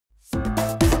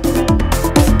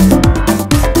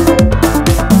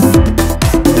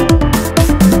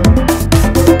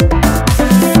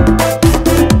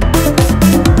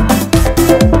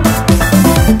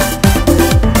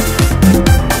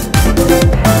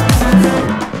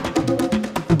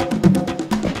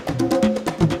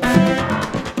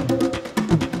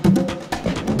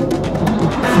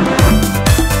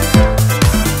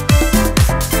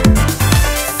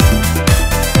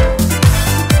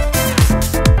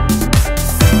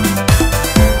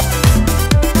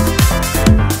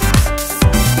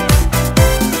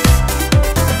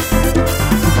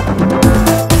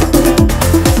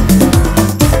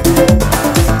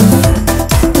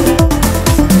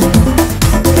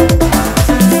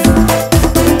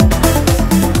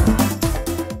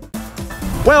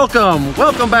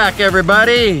Welcome back,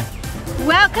 everybody.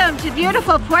 Welcome to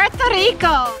beautiful Puerto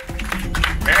Rico.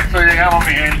 Eso llegamos,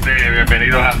 mi gente.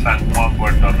 Bienvenidos a San Juan,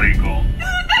 Puerto Rico.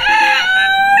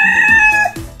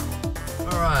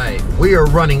 All right, we are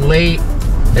running late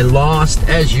and lost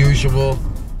as usual.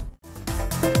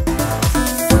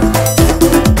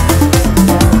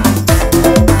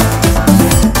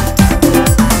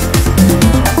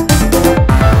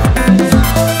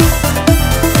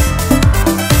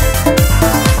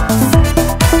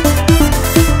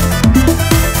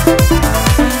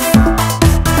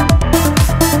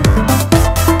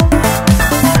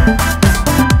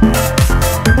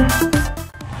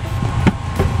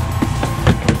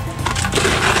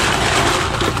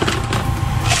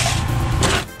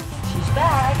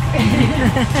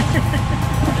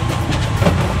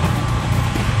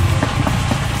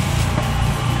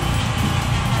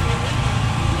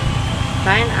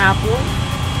 Pineapple.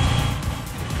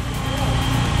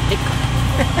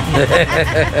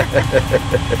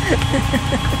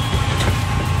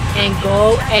 And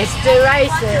go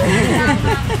Esterizer.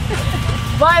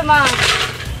 Bye, Mom.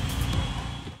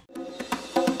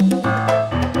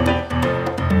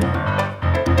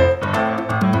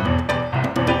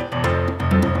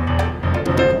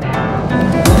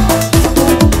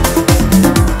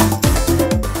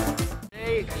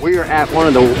 We are at one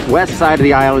of the west side of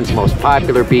the island's most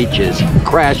popular beaches,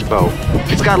 Crash Boat.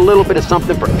 It's got a little bit of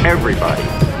something for everybody.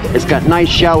 It's got nice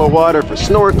shallow water for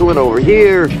snorkeling over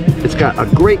here. It's got a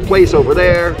great place over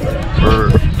there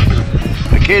for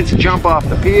the kids to jump off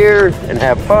the pier and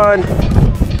have fun.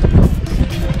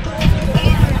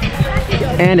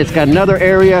 And it's got another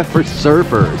area for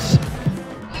surfers.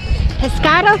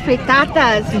 Pescado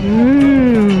fritatas.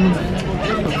 Mmm.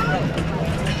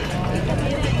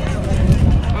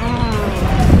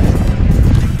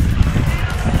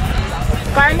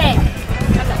 Garnet.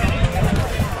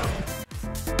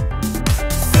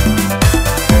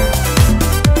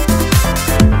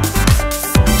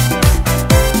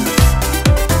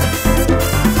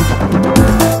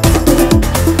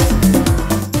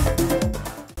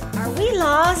 Are we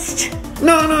lost?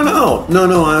 No,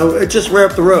 I just ran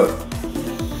up the road.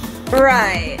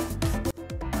 Right.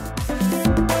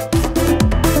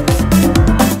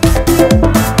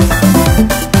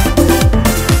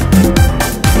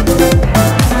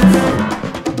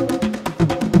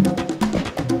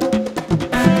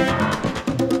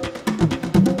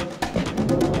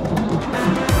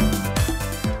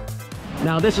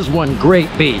 Now this is one great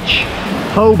beach,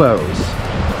 Hobos.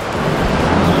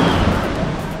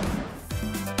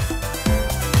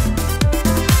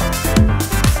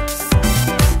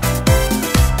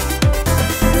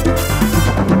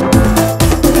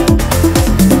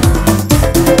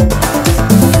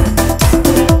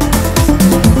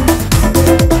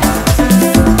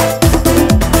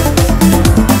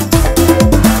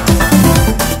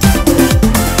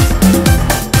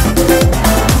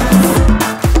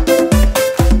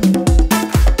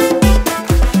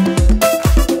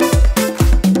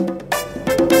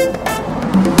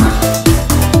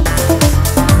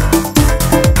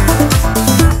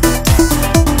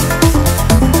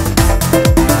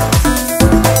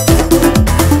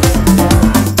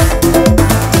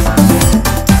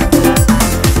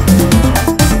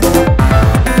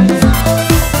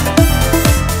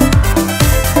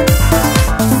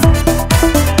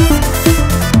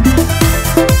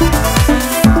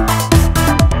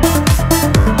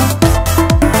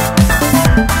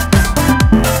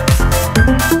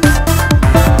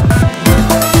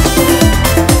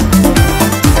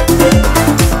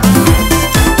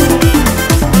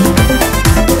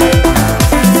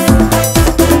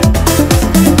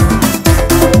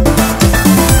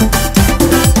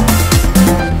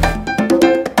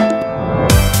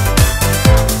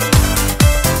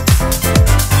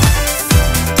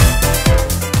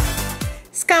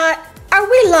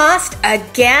 Lost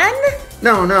again?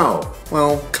 No.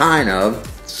 Well, kind of.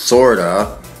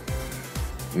 Sorta.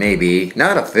 Maybe.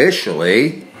 Not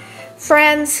officially.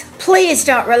 Friends, please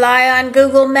don't rely on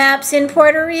Google Maps in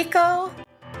Puerto Rico.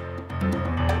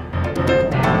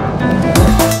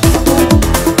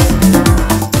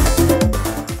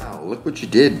 Wow, look what you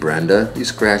did, Brenda. You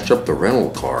scratched up the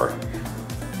rental car.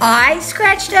 I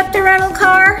scratched up the rental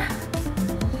car?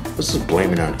 This is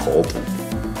blaming on Colton.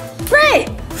 Right.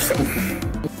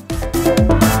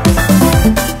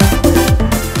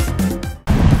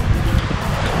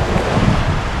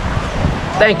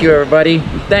 Thank you, everybody.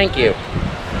 Thank you.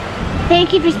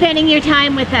 Thank you for spending your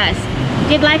time with us.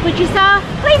 Did you like what you saw?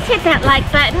 Please hit that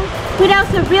like button. We'd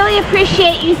also really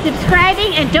appreciate you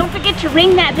subscribing, and don't forget to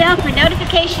ring that bell for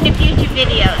notification of future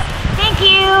videos. Thank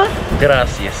you.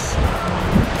 Gracias.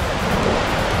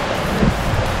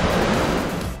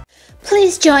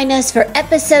 Please join us for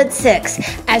episode 6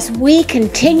 as we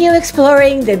continue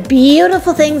exploring the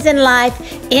beautiful things in life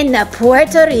in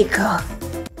Puerto Rico.